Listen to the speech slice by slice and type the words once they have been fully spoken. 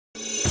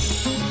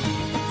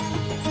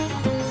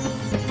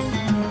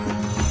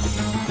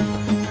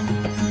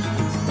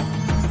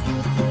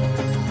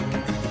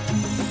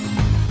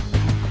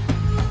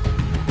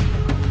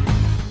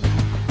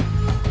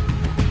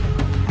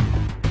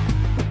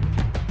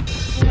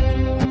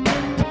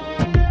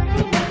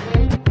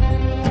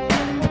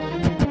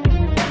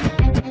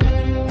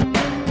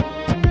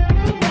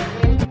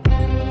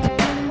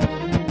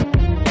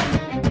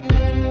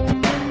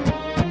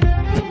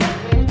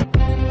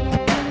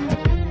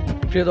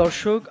প্রিয়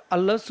দর্শক,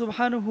 আল্লাহ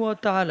সুবহানাহু ওয়া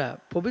তাআলা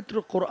পবিত্র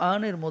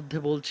কোরআনের মধ্যে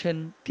বলছেন,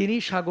 তিনি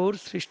সাগর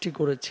সৃষ্টি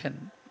করেছেন,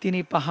 তিনি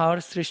পাহাড়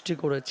সৃষ্টি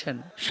করেছেন।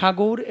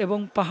 সাগর এবং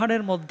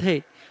পাহাড়ের মধ্যে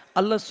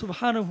আল্লাহ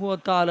সুবহানাহু ওয়া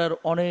তাআলার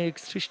অনেক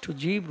সৃষ্ট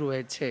জীব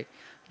রয়েছে,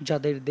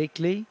 যাদের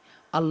দেখলেই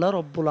আল্লাহ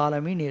রব্বুল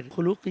আলমিনের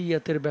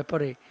খুলুকিয়াতের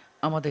ব্যাপারে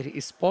আমাদের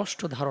স্পষ্ট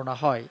ধারণা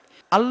হয়।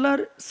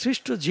 আল্লাহর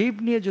সৃষ্ট জীব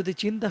নিয়ে যদি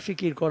চিন্তা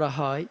ফিকির করা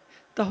হয়,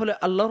 তাহলে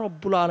আল্লাহ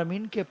রব্বুল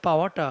আলমিনকে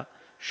পাওয়াটা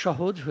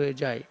সহজ হয়ে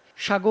যায়।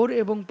 সাগর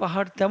এবং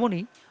পাহাড়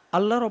তেমনি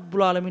আল্লাহ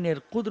রব্বুল আলমিনের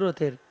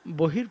কুদরতের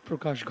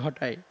বহিঃপ্রকাশ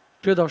ঘটায়।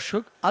 প্রিয়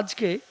দর্শক,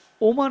 আজকে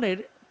ওমানের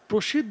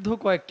প্রসিদ্ধ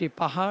কয়েকটি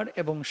পাহাড়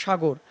এবং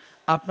সাগর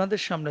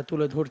আপনাদের সামনে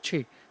তুলে ধরছি।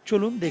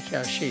 চলুন দেখে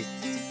আসি।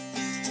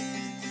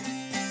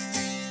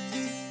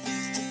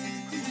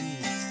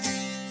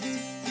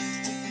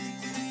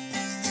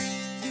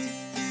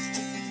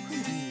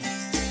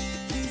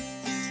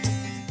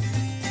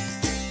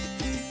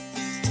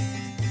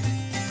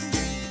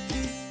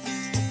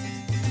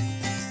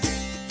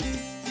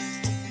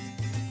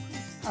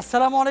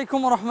 আসসালামু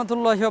আলাইকুম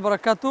রহমতুল্লাহি ওয়া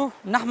বারাকাতুহু।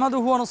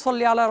 নাহমাদুহু ওয়া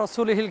নুসাল্লি আলা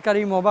রাসূলিহিল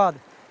কারীম ওয়া বাদ।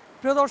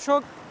 প্রিয়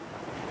দর্শক,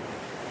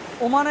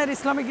 ওমানের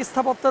ইসলামিক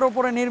স্থাপত্যের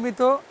উপরে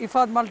নির্মিত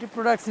ইফাদ মাল্টি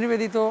প্রোডাক্টস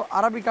নিবেদিত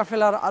আরবি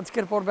কাফেলার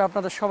আজকের পর্বে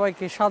আপনাদের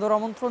সবাইকে সাদর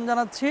আমন্ত্রণ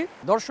জানাচ্ছি।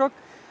 দর্শক,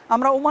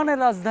 আমরা ওমানের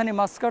রাজধানী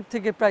মাস্কাট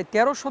থেকে প্রায়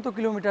 1300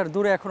 কিলোমিটার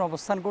দূরে এখন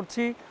অবস্থান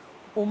করছি,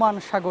 ওমান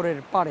সাগরের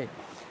পাড়ে।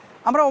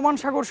 আমরা ওমান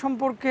সাগর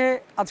সম্পর্কে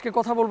আজকে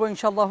কথা বলবো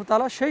ইনশাআল্লাহ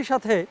তাআলা। সেই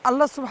সাথে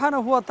আল্লাহ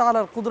সুবহানাহু ওয়া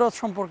তাআলার কুদরত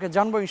সম্পর্কে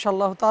জানবো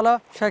ইনশাআল্লাহ তাআলা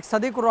শেখ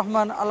সাদিকুর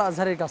রহমান আল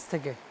আজহারের কাছ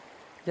থেকে।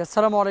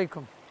 আসসালামু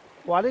আলাইকুম।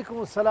 ওয়ালাইকুম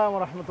আসসালাম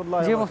ওয়া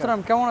রাহমাতুল্লাহি। জি মোহতারাম,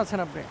 কেমন আছেন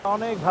আপনি?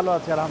 অনেক ভালো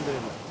আছি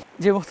আলহামদুলিল্লাহ।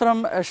 জি মোহতারাম,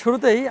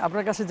 শুরুতেই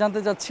আপনার কাছে জানতে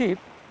চাচ্ছি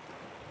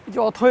যে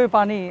অথই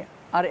পানি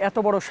আর এত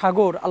বড়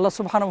সাগর আল্লাহ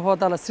সুবহানাহু ওয়া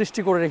তাআলা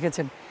সৃষ্টি করে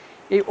রেখেছেন,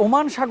 এই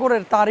ওমান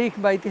সাগরের তারিখ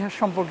বা ইতিহাস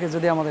সম্পর্কে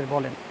যদি আমাদের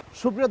বলেন।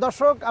 সুপ্রিয়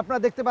দর্শক, আপনারা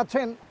দেখতে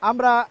পাচ্ছেন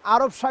আমরা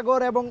আরব সাগর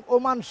এবং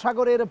ওমান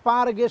সাগরের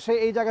পার ঘেঁষে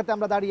এই জায়গাতে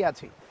আমরা দাঁড়িয়ে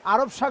আছি।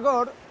 আরব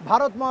সাগর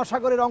ভারত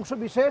মহাসাগরের অংশ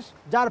বিশেষ,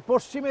 যার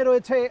পশ্চিমে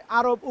রয়েছে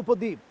আরব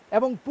উপদ্বীপ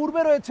এবং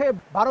পূর্বে রয়েছে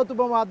ভারত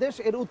উপমহাদেশ,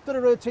 এর উত্তরে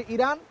রয়েছে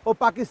ইরান ও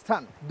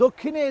পাকিস্তান,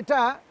 দক্ষিণে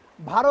এটা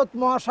ভারত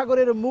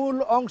মহাসাগরের মূল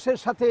অংশের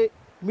সাথে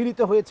মিলিত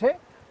হয়েছে।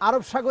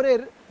 আরব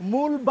সাগরের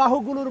মূল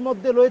বাহুগুলোর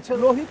মধ্যে রয়েছে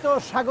লোহিত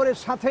সাগরের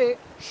সাথে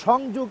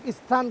সংযোগ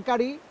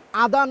স্থানকারী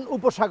আদান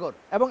উপসাগর,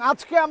 এবং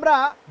আজকে আমরা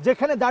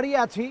যেখানে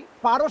দাঁড়িয়ে আছি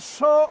পারস্য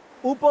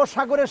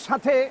উপসাগরের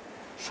সাথে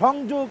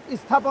সংযোগ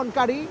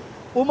স্থাপনকারী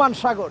ওমান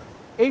সাগর।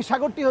 এই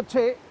সাগরটি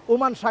হচ্ছে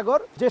ওমান সাগর,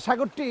 যে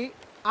সাগরটি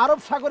আরব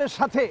সাগরের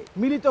সাথে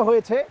মিলিত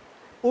হয়েছে।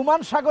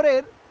 ওমান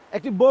সাগরের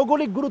একটি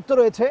ভৌগোলিক গুরুত্ব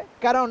রয়েছে,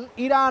 কারণ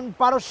ইরান,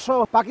 পারস্য,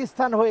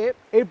 পাকিস্তান হয়ে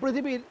এই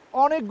পৃথিবীর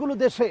অনেকগুলো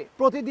দেশে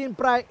প্রতিদিন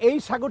প্রায় এই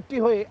সাগরটি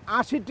হয়ে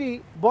 80টি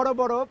বড়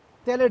বড়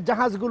তেলের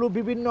জাহাজগুলো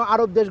বিভিন্ন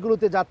আরব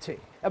দেশগুলোতে যাচ্ছে।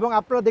 এবং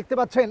আপনারা দেখতে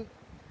পাচ্ছেন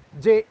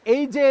যে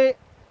এই যে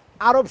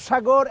আরব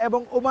সাগর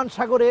এবং ওমান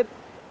সাগরের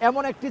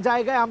এমন একটি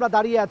জায়গায় আমরা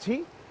দাঁড়িয়ে আছি,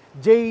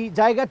 যেই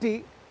জায়গাটি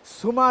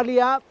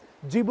Somalia,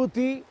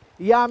 Djibouti,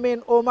 Yemen,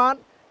 Oman,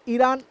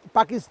 Iran,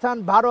 Pakistan,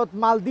 Bharat,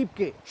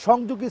 মালদ্বীপকে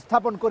সংযোগ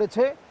স্থাপন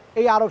করেছে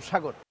এই আরব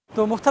সাগর।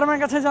 তো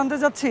মুহতারামের কাছে জানতে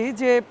চাচ্ছি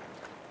যে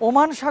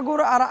ওমান সাগর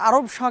আর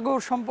আরব সাগর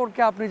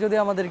সম্পর্কে আপনি যদি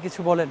আমাদের কিছু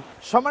বলেন।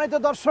 সম্মানিত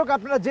দর্শক,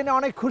 আপনারা জেনে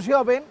অনেক খুশি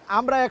হবেন,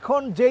 আমরা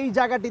এখন যেই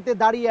জায়গাটিতে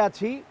দাঁড়িয়ে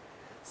আছি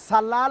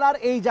সালালার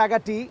এই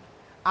জায়গাটি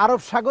আরব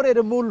সাগরের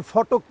মূল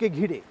ফটককে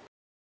ঘিরে।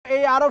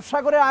 এই আরব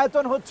সাগরের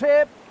আয়তন হচ্ছে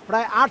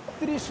প্রায়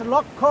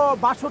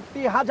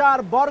 38,62,000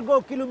 বর্গ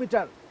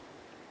কিলোমিটার,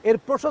 এর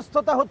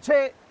প্রশস্ততা হচ্ছে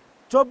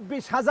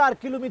 24,000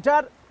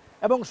 কিলোমিটার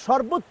এবং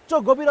সর্বোচ্চ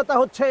গভীরতা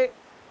হচ্ছে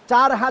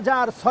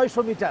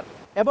 4,600 মিটার।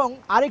 এবং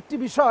আরেকটি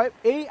বিষয়,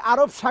 এই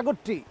আরব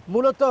সাগরটি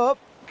মূলত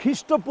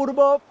খ্রিস্টপূর্ব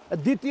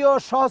 2য়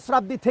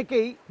সহস্রাব্দী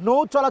থেকেই নৌ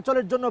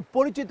চলাচলের জন্য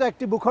পরিচিত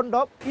একটি ভূখণ্ড।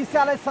 ঈসা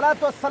আলাইহিস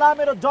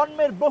সালামের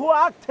জন্মের বহু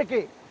আগ থেকে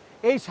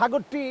এই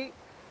সাগরটি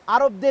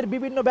আরবদের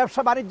বিভিন্ন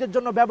ব্যবসা বাণিজ্যের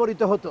জন্য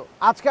ব্যবহৃত হতো।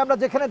 আজকে আমরা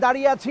যেখানে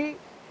দাঁড়িয়ে আছি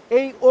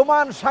এই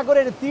ওমান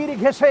সাগরের তীর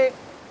ঘেঁষে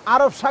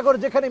আরব সাগর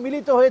যেখানে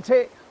মিলিত হয়েছে,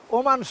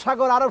 ওমান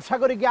সাগর আরব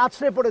সাগরে গিয়ে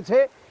আছড়ে পড়েছে।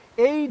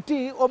 এইটি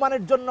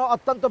ওমানের জন্য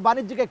অত্যন্ত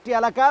বাণিজ্যিক একটি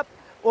এলাকা।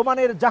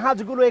 ওমানের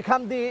জাহাজগুলো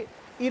এখান দিয়ে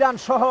ইরান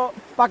সহ,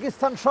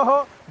 পাকিস্তান সহ,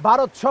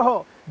 ভারত সহ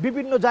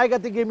বিভিন্ন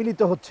জায়গাতে গিয়ে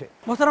মিলিত হচ্ছে।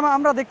 মোহতারাম,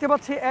 আমরা দেখতে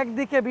পাচ্ছি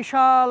একদিকে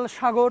বিশাল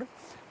সাগর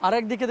আর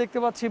একদিকে দেখতে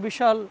পাচ্ছি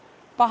বিশাল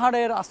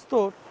পাহাড়ের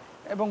আস্তর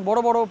এবং বড়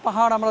বড়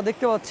পাহাড় আমরা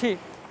দেখতে পাচ্ছি।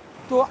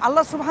 তো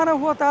আল্লাহ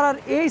সুবহানাহু ওয়া তাআলার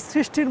এই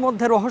সৃষ্টির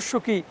মধ্যে রহস্য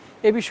কি,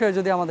 এ বিষয়ে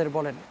যদি আমাদের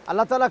বলেন।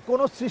 আল্লাহ তাআলা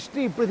কোনো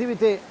সৃষ্টি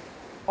পৃথিবীতে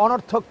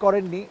অনর্থক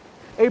করেননি।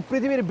 এই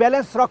পৃথিবীর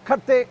ব্যালেন্স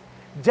রক্ষার্থে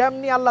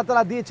যেমনি আল্লাহ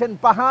তাআলা দিয়েছেন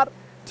পাহাড়,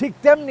 ঠিক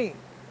তেমনি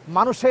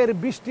মানুষের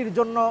বৃষ্টির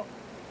জন্য,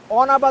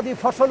 অনাবাদি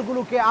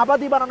ফসলগুলোকে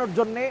আবাদি বানানোর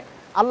জন্যে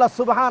আল্লাহ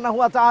সুবহানাহু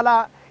ওয়া তাআলা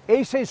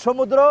এই সেই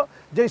সমুদ্র,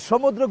 যেই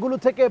সমুদ্রগুলো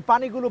থেকে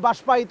পানিগুলো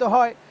বাষ্পায়িত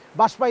হয়,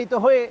 বাষ্পায়িত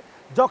হয়ে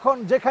যখন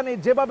যেখানে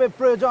যেভাবে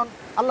প্রয়োজন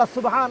আল্লাহ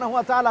সুবহানাহু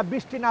ওয়া তাআলা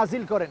বৃষ্টি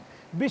নাজিল করেন।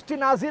 বৃষ্টি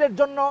নাজিলের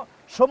জন্য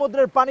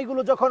সমুদ্রের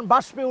পানিগুলো যখন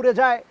বাষ্পে উড়ে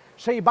যায়,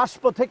 সেই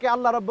বাষ্প থেকে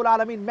আল্লাহ রাব্বুল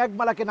আলামিন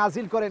মেঘমালাকে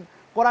নাজিল করেন।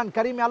 কোরআন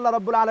কারিমে আল্লাহ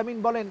রাব্বুল আলামিন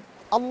বলেন,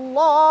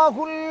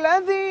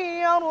 আল্লাহুল্লাযী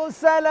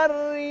আরসালার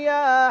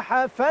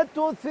রিয়াহা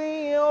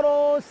ফাতুসিরু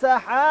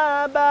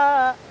সাহাবা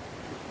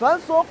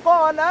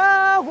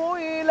فسقناه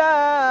إلى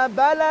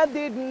بلد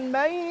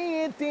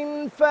ميت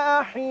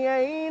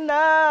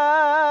فأحيينا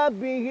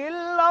به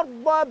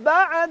الأرض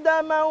بعد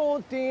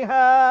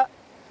موتها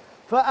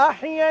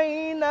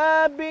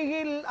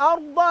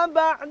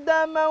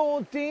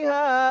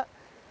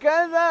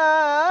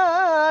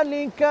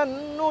كذلك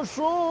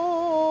النشور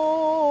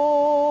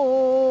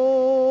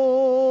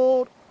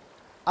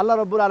আল্লাহ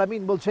রাব্বুল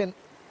আলামিন বলছেন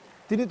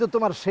তিনি তো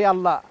তোমার সে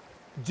আল্লাহ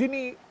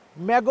যিনি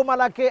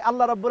মেঘমালাকে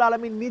আল্লাহ রাব্বুল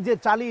আলামিন নিজে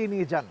চালিয়ে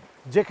নিয়ে যান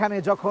যেখানে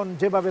যখন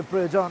যেভাবে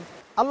প্রয়োজন।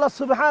 আল্লাহ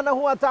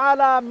সুবহানাহু ওয়া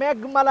তাআলা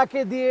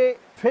মেঘমালাকে দিয়ে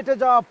ফেটে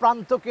যাওয়া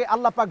প্রান্তকে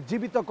আল্লাহ পাক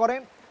জীবিত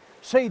করেন।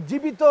 সেই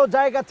জীবিত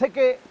জায়গা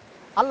থেকে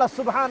আল্লাহ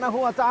সুবহানাহু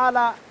ওয়া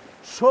তাআলা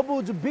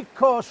সবুজ বৃক্ষ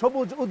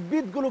সবুজ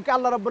উদ্ভিদগুলোকে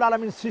আল্লাহ রাব্বুল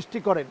আলামিন সৃষ্টি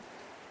করেন।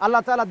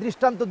 আল্লাহ তাআলা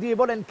দৃষ্টান্ত দিয়ে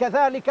বলেন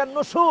কাযালিকান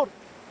নুশুর,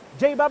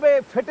 যেইভাবে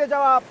ফেটে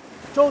যাওয়া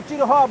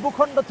চৌচির হওয়া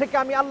ভূখণ্ড থেকে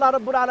আমি আল্লাহ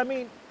রাব্বুল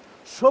আলামিন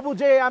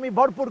সবুজে আমি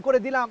ভরপুর করে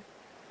দিলাম,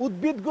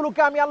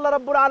 উদ্ভিদগুলোকে আমি আল্লাহ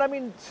রাব্বুল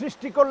আলামিন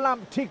সৃষ্টি করলাম,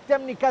 ঠিক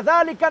তেমনি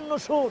কাযালিকান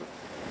নুশুর,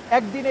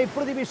 একদিন এই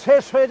পৃথিবী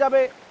শেষ হয়ে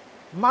যাবে,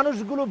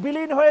 মানুষগুলো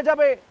বিলীন হয়ে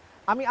যাবে,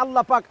 আমি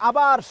আল্লাহ পাক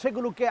আবার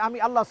সেগুলোকে আমি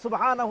আল্লাহ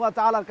সুবহানাহু ওয়া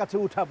তাআলার কাছে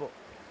উঠাবো।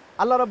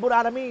 আল্লাহ রাব্বুল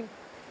আলামিন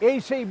এই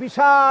সেই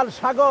বিশাল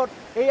সাগর,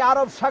 এই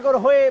আরব সাগর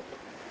হয়ে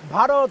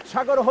ভারত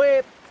সাগর হয়ে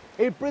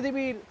এই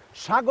পৃথিবীর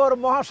সাগর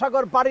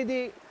মহাসাগর পাড়ি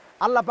দিয়ে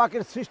আল্লাহ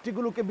পাকের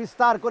সৃষ্টিগুলোকে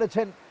বিস্তার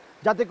করেছেন,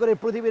 যাতে করে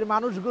পৃথিবীর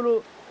মানুষগুলো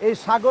এই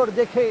সাগর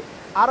দেখে,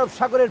 আরব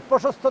সাগরের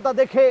প্রশস্ততা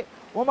দেখে,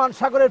 ওমান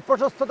সাগরের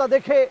প্রশস্ততা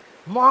দেখে,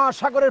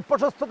 মহাসাগরের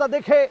প্রশস্ততা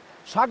দেখে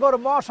সাগর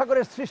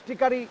মহাসাগরের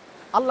সৃষ্টিকারী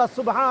আল্লাহ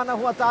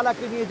সুবহানাহু ওয়া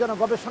তাআলাকে নিয়ে যেন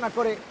গবেষণা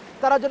করে,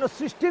 তারা যেন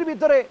সৃষ্টির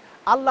ভিতরে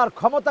আল্লাহর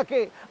ক্ষমতাকে,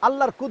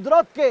 আল্লাহর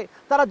কুদরতকে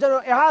তারা যেন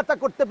এহাতা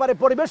করতে পারে,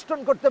 পরিবেষ্টন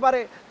করতে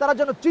পারে, তারা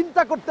যেন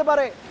চিন্তা করতে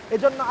পারে।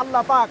 এজন্য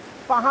আল্লাহ পাক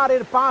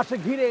পাহাড়ের পাশে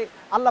ঘিরে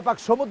আল্লাহ পাক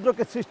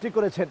সমুদ্রকে সৃষ্টি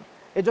করেছেন।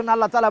 এজন্য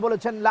আল্লাহ তাআলা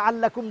বলেছেন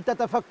লাআল্লাকুম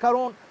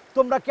তাতাফাক্কারুন,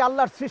 তোমরা কি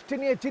আল্লাহর সৃষ্টি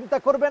নিয়ে চিন্তা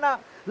করবে না?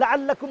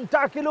 লাআল্লাকুম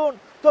তাকিলুন,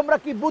 তোমরা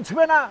কি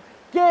বুঝবে না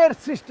কে এর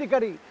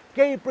সৃষ্টিকারী,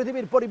 কে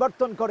পৃথিবীর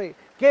পরিবর্তন করে,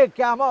 কে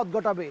কিয়ামত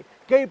ঘটাবে,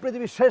 কে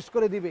পৃথিবী শেষ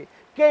করে দিবে,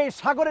 কে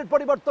সাগরের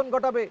পরিবর্তন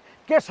ঘটাবে,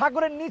 কে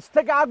সাগরের নিচ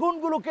থেকে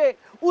আগুনগুলোকে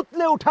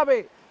উতলে উঠাবে,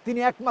 তিনি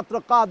একমাত্র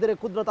কাদের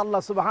কুদরত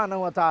আল্লাহ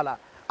সুবহানাহু ওয়া তাআলা।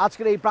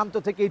 আজকের এই প্রান্ত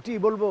থেকে এটি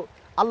বলবো,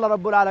 আল্লাহ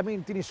রাব্বুল আলামিন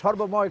তিনি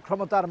সর্বময়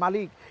ক্ষমতার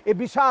মালিক। এই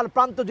বিশাল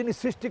প্রান্ত যিনি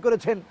সৃষ্টি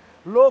করেছেন,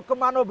 লোক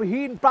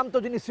মানবহীন প্রান্ত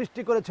যিনি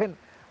সৃষ্টি করেছেন,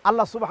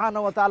 আল্লাহ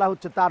সুবহানাহু ওয়া তাআলা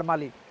হচ্ছে তার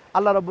মালিক।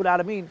 আল্লাহ রাব্বুল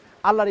আলামিন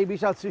আল্লাহর এই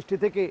বিশাল সৃষ্টি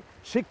থেকে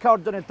শিক্ষা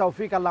অর্জনের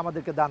তৌফিক আল্লাহ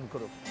আমাদেরকে দান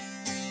করুন।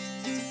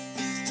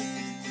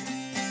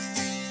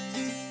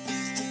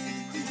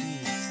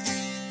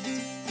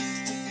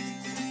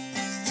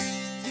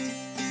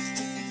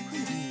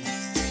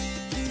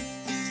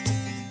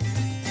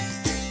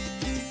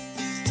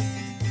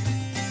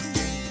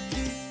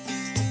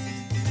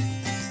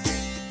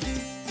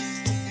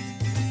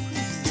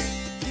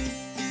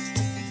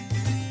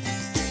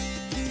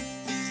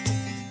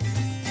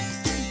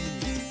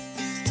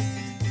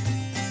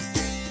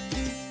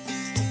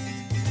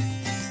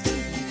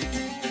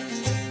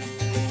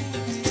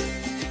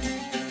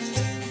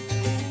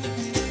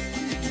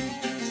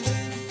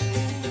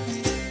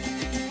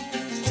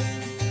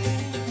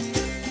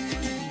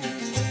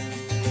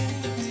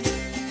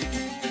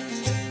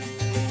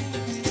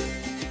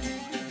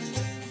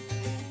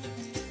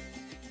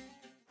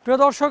 প্রিয়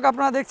দর্শক,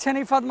 আপনারা দেখছেন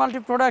ইফাদ মাল্টি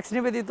প্রোডাক্টস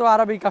নিবেদিত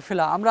আরবি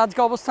কাফেলা। আমরা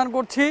আজকে অবস্থান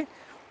করছি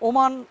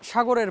ওমান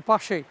সাগরের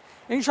পাশে।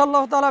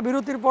 ইনশাআল্লাহ তাআলা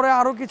বিরতির পরে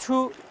আরও কিছু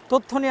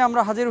তথ্য নিয়ে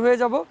আমরা হাজির হয়ে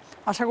যাব।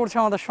 আশা করছি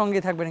আমাদের সঙ্গে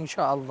থাকবেন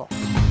ইনশাআল্লাহ।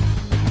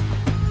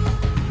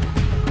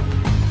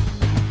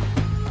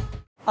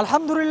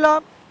 আলহামদুলিল্লাহ,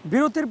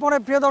 বিরতির পরে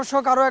প্রিয়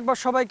দর্শক আরও একবার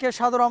সবাইকে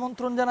সাদর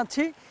আমন্ত্রণ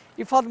জানাচ্ছি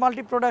ইফাদ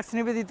মাল্টি প্রোডাক্টস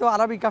নিবেদিত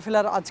আরবি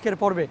কাফেলার আজকের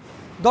পর্বে।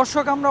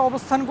 দর্শক, আমরা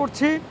অবস্থান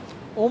করছি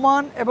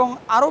ওমান এবং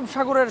আরব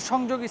সাগরের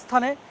সংযোগ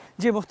স্থানে।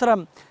 জি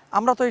মোহতারাম,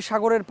 আমরা তো এই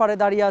সাগরের পাড়ে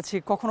দাঁড়িয়ে আছি।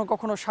 কখনো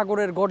কখনো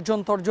সাগরের গর্জন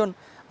তর্জন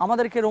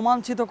আমাদেরকে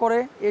রোমাঞ্চিত করে,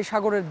 এই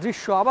সাগরের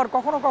দৃশ্য আবার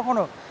কখনো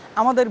কখনো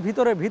আমাদের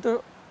ভিতরে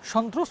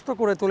সন্ত্রস্ত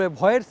করে তোলে,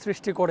 ভয়ের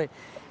সৃষ্টি করে।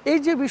 এই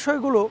যে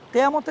বিষয়গুলো,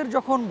 কিয়ামতের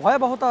যখন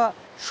ভয়াবহতা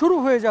শুরু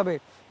হয়ে যাবে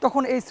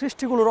তখন এই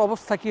সৃষ্টিগুলোর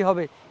অবস্থা কি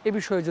হবে, এ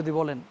বিষয়ে যদি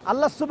বলেন।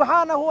 আল্লাহ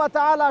সুবহানাহু ওয়া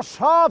তাআলা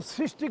সব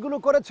সৃষ্টিগুলো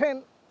করেছেন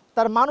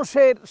তার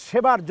মানুষের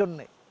সেবার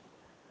জন্যে।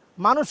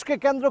 মানুষকে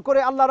কেন্দ্র করে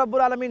আল্লাহ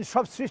রাব্বুল আলামিন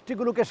সব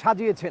সৃষ্টিগুলোকে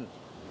সাজিয়েছেন।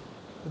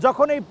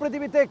 যখন এই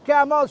পৃথিবীতে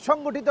কিয়ামত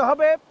সংগঠিত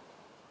হবে,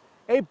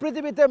 এই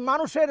পৃথিবীতে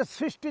মানুষের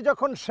সৃষ্টি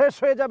যখন শেষ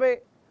হয়ে যাবে,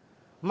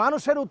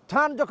 মানুষের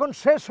উত্থান যখন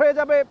শেষ হয়ে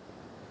যাবে,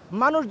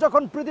 মানুষ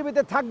যখন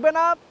পৃথিবীতে থাকবে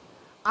না,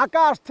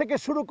 আকাশ থেকে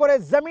শুরু করে,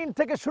 জমিন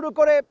থেকে শুরু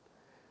করে,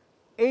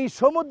 এই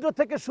সমুদ্র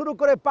থেকে শুরু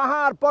করে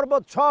পাহাড়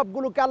পর্বত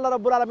সবগুলোকে আল্লাহ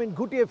রাব্বুল আলামিন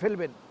গুটিয়ে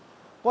ফেলবেন।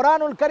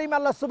 কোরআনুল কারীম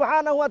আল্লাহ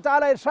সুবহানাহু ওয়া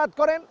তাআলা ইরশাদ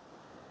করেন,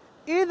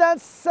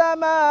 ইযাস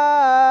সামাউন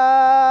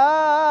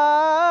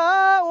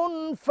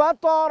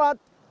ফাতারাত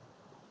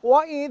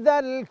ওয়া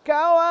ইযাল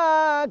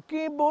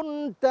কাওয়াকিবু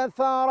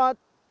ইনতাসারাত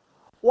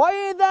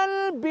ওয়াইদাল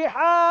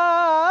বিহারু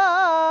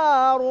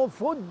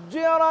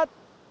ফুজ্জিরাত,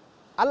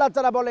 আল্লাহ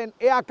তাআলা বলেন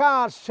এই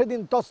আকাশ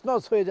সেদিন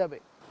তছনছ হয়ে যাবে,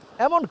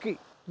 এমনকি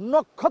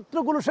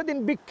নক্ষত্রগুলো সেদিন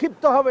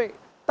বিক্ষিপ্ত হবে,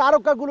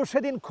 তারকাগুলো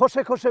সেদিন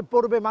খসে খসে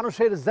পড়বে,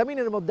 মানুষের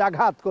জমিনের মধ্যে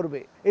আঘাত করবে,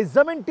 এই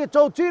জমিনটি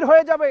চৌচির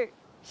হয়ে যাবে,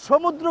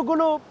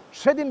 সমুদ্রগুলো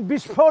সেদিন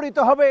বিস্ফোরিত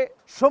হবে,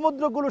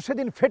 সমুদ্রগুলো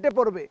সেদিন ফেটে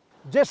পড়বে।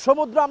 যে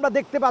সমুদ্র আমরা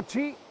দেখতে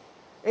পাচ্ছি,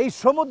 এই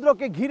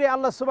সমুদ্রকে ঘিরে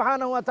আল্লাহ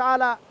সুবহানাহু ওয়া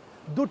তাআলা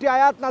দুটি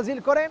আয়াত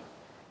নাজিল করেন।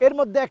 এর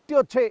মধ্যে একটি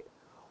হচ্ছে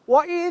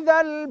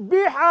ওয়াইদাল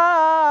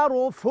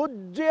বিহারু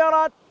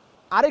ফুজ্জিরাত,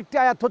 আরেকটি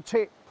আয়াত হচ্ছে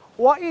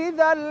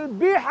ওয়াইদাল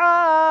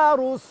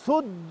বিহারু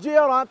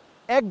সুজ্জিরাত।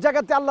 এক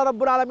জায়গাতে আল্লাহ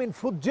রাব্বুল আলামিন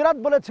ফুজ্জিরাত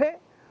বলেছে,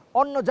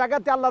 অন্য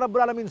জায়গাতে আল্লাহ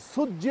রাব্বুল আলামিন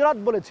সুজ্জিরাত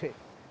বলেছে।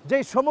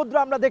 যেই সমুদ্র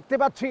আমরা দেখতে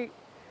পাচ্ছি,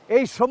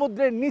 এই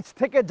সমুদ্রের নিচ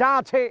থেকে যা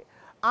আছে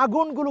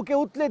আগুনগুলোকে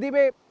উতলে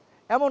দিবে,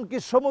 এমনকি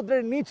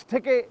সমুদ্রের নিচ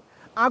থেকে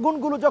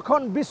আগুনগুলো যখন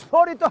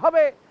বিস্ফোরিত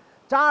হবে,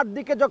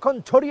 চারদিকে যখন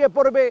ছড়িয়ে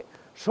পড়বে,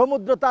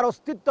 সমুদ্র তার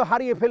অস্তিত্ব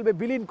হারিয়ে ফেলবে,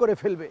 বিলীন করে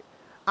ফেলবে।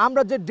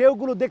 আমরা যে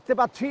ঢেউগুলো দেখতে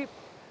পাচ্ছি,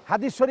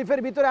 হাদিস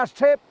শরীফের ভিতরে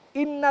আসছে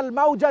ইন্নাল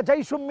মাউজা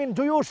জাইশুম মিন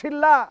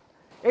জুয়ুশিল্লাহ,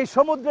 এই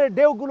সমুদ্রের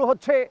ঢেউগুলো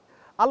হচ্ছে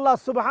আল্লাহ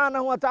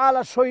সুবহানাহু ওয়া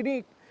তাআলার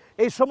সৈনিক।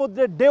 এই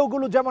সমুদ্রের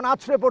ঢেউগুলো যেমন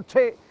আছড়ে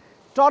পড়ছে,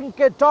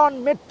 টনকে ton,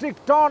 metric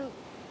ton,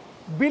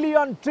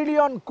 billion,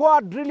 trillion,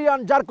 quadrillion,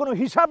 যার কোনো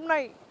হিসাব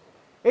নাই,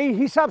 এই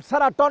হিসাব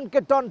ছাড়া টনকে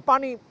টন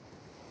পানি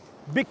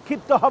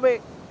বিক্ষিপ্ত হবে।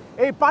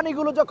 এই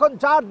পানিগুলো যখন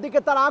চারদিকে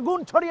তার আগুন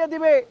ছড়িয়ে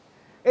দিবে,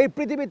 এই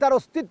পৃথিবী তার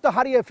অস্তিত্ব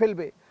হারিয়ে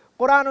ফেলবে।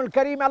 কোরআনুল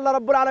কারীম আল্লাহ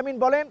রাব্বুল আলামিন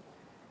বলেন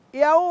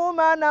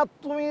ইয়াউমা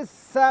নাতমিস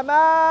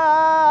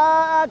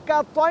সামাআ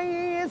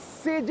কাতাইস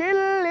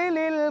সিজিল্লি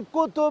লিল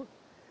কুতুব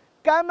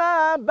কামা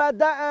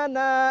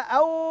বাদানা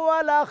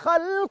আউওয়ালা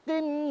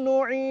খালকিন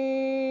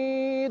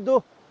নুঈদু।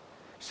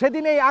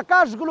 সেদিন এই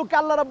আকাশগুলোকে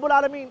আল্লাহ রাব্বুল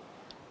আলামিন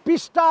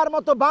পৃষ্ঠার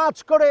মতো বাঁচ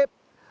করে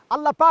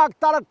আল্লাহ পাক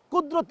তার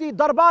কুদরতি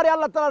দরবারে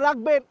আল্লাহ তাআলা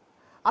রাখবেন।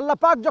 আল্লাহ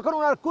পাক যখন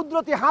ওনার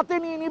কুদরতি হাতে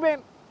নিয়ে নেবেন,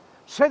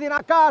 সেদিন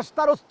আকাশ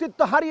তার অস্তিত্ব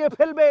হারিয়ে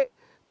ফেলবে,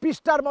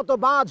 পৃষ্ঠার মতো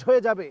বাঁচ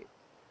হয়ে যাবে।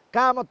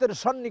 কিয়ামতের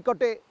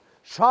সন্নিকটে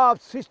সব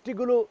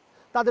সৃষ্টিগুলো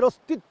তাদের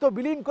অস্তিত্ব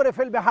বিলীন করে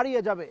ফেলবে,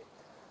 হারিয়ে যাবে।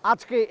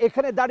 আজকে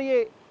এখানে দাঁড়িয়ে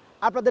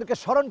আপনাদেরকে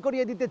স্মরণ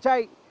করিয়ে দিতে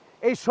চাই,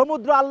 এই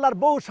সমুদ্র আল্লাহর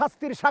বহু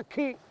শাস্তির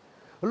সাক্ষী।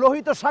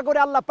 লোহিত সাগরে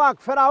আল্লাহ পাক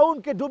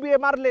ফেরাউনকে ডুবিয়ে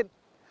মারলেন,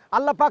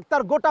 আল্লাহ পাক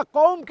তার গোটা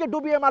কওমকে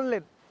ডুবিয়ে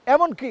মারলেন।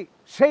 এমনকি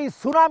সেই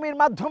সুনামির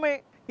মাধ্যমে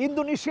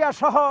ইন্দোনেশিয়া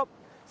সহ,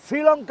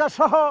 শ্রীলঙ্কা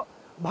সহ,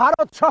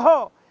 ভারত সহ,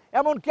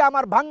 এমনকি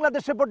আমার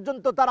বাংলাদেশে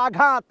পর্যন্ত তার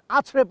আঘাত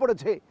আছড়ে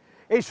পড়েছে।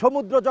 এই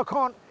সমুদ্র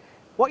যখন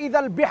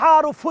ওয়াইদাল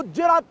বিহারু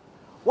ফুজ্জিরাত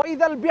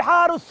ওয়াইদাল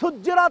বিহারু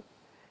সুজ্জিরাত,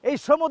 এই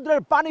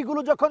সমুদ্রের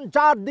পানিগুলো যখন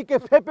চারদিকে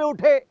ফেপে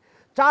ওঠে,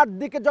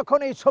 চারদিকে যখন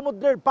এই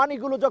সমুদ্রের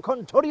পানিগুলো যখন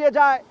ছড়িয়ে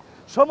যায়,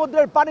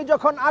 সমুদ্রের পানি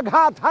যখন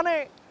আঘাত হানে,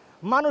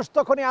 মানুষ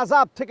তখন এই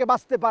আযাব থেকে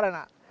বাঁচতে পারে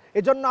না।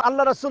 এজন্য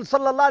আল্লাহ রাসূল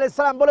সাল্লাল্লাহু আলাইহি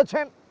সাল্লাম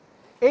বলেছেন,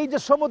 এই যে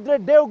সমুদ্রের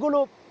ঢেউগুলো,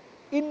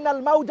 ইন্নাল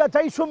মাউজা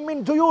জাইশুম মিন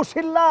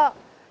জুয়ুশিল্লাহ,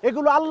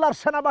 এগুলো আল্লাহর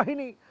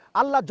সেনাবাহিনী।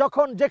 আল্লাহ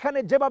যখন যেখানে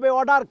যেভাবে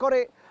অর্ডার করে,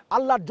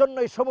 আল্লাহর জন্য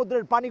এই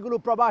সমুদ্রের পানিগুলো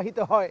প্রবাহিত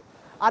হয়।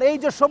 আর এই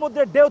যে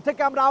সমুদ্রের ঢেউ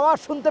থেকে আমরা আওয়াজ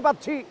শুনতে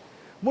পাচ্ছি,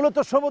 মূলত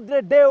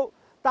সমুদ্রের ঢেউ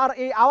তার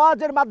এই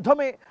আওয়াজের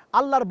মাধ্যমে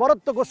আল্লাহর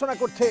বরত্ব ঘোষণা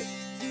করছে।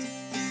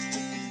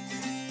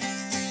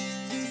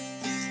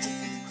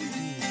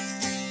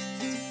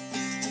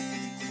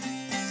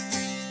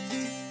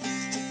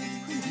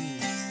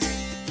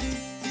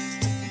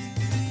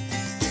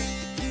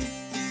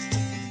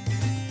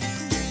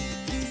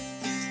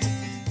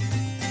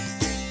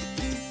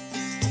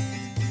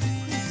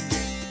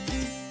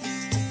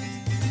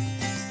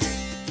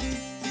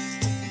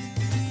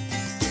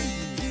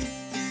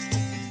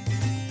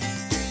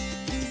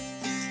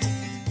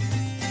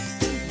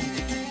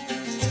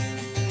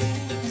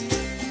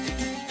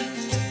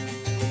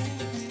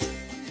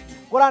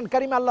 কোরআন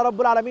কারীমে আল্লাহ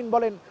রাব্বুল আলামিন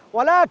বলেন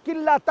ওয়ালাকিন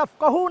লা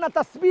তাফকাহুনা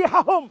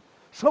তাসবিহাহুম,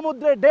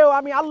 সমুদ্রের ঢেউ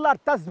আমি আল্লাহর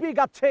তাসবিহ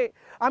গাচ্ছে,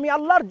 আমি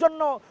আল্লাহর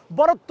জন্য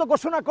বরত্ব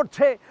ঘোষণা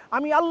করছে,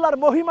 আমি আল্লাহর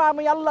মহিমা,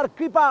 আমি আল্লাহর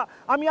কৃপা,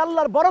 আমি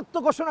আল্লাহর বরত্ব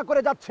ঘোষণা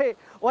করে যাচ্ছে।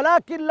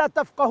 ওয়ালাকিন লা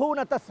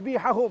তাফকাহুনা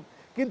তাসবিহাহুম,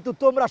 কিন্তু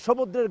তোমরা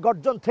সমুদ্রের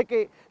গর্জন থেকে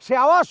সে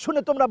আওয়াজ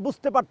শুনে তোমরা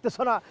বুঝতে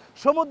পারতেছো না,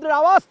 সমুদ্রের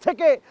আওয়াজ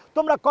থেকে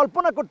তোমরা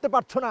কল্পনা করতে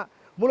পারছো না।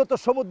 মূলত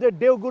সমুদ্রের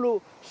ঢেউগুলো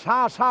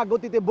শাঁ শাঁ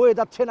গতিতে বয়ে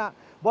যাচ্ছে না,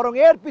 বরং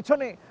এর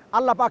পিছনে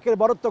আল্লাহ পাকের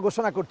বরত্ব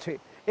ঘোষণা করছে।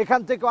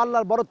 এখান থেকে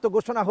আল্লাহর বরত্ব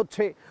ঘোষণা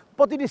হচ্ছে,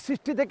 প্রতিটি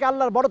সৃষ্টি থেকে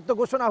আল্লাহর বরত্ব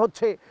ঘোষণা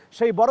হচ্ছে।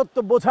 সেই বরত্ব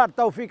বোঝার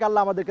তৌফিক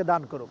আল্লাহ আমাদেরকে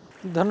দান করুক।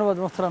 ধন্যবাদ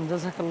মোহতারাম,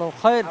 জাযাকাল্লাহু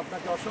খায়র।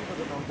 আপনাকে অসংখ্য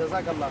ধন্যবাদ,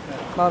 জাযাকাল্লাহু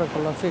খায়র।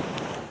 বারাকাল্লাহু ফিক।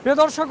 প্রিয়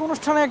দর্শক,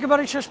 অনুষ্ঠানে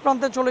একেবারে শেষ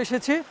প্রান্তে চলে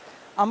এসেছি।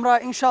 আমরা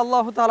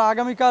ইনশাআল্লাহ তাআলা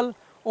আগামীকাল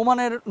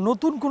ওমানের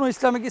নতুন কোনো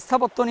ইসলামিক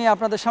স্থাপত্য নিয়ে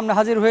আপনাদের সামনে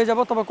হাজির হয়ে যাব।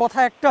 তবে কথা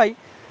একটাই,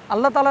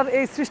 আল্লাহ তাআলার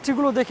এই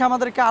সৃষ্টিগুলো দেখে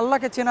আমাদেরকে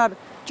আল্লাহকে চেনার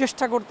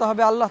চেষ্টা করতে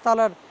হবে, আল্লাহ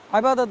তাআলার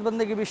ইবাদত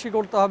বন্দেগী বেশি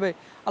করতে হবে।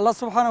 আল্লাহ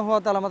সুবহানাহু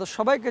ওয়া তাআলা আমাদের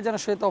সবাইকে যেন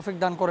সেই তৌফিক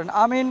দান করেন।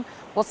 আমিন।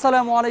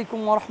 আসসালামু আলাইকুম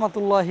ওয়া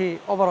রাহমাতুল্লাহি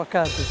ওয়া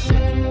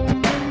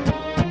বারাকাতুহু।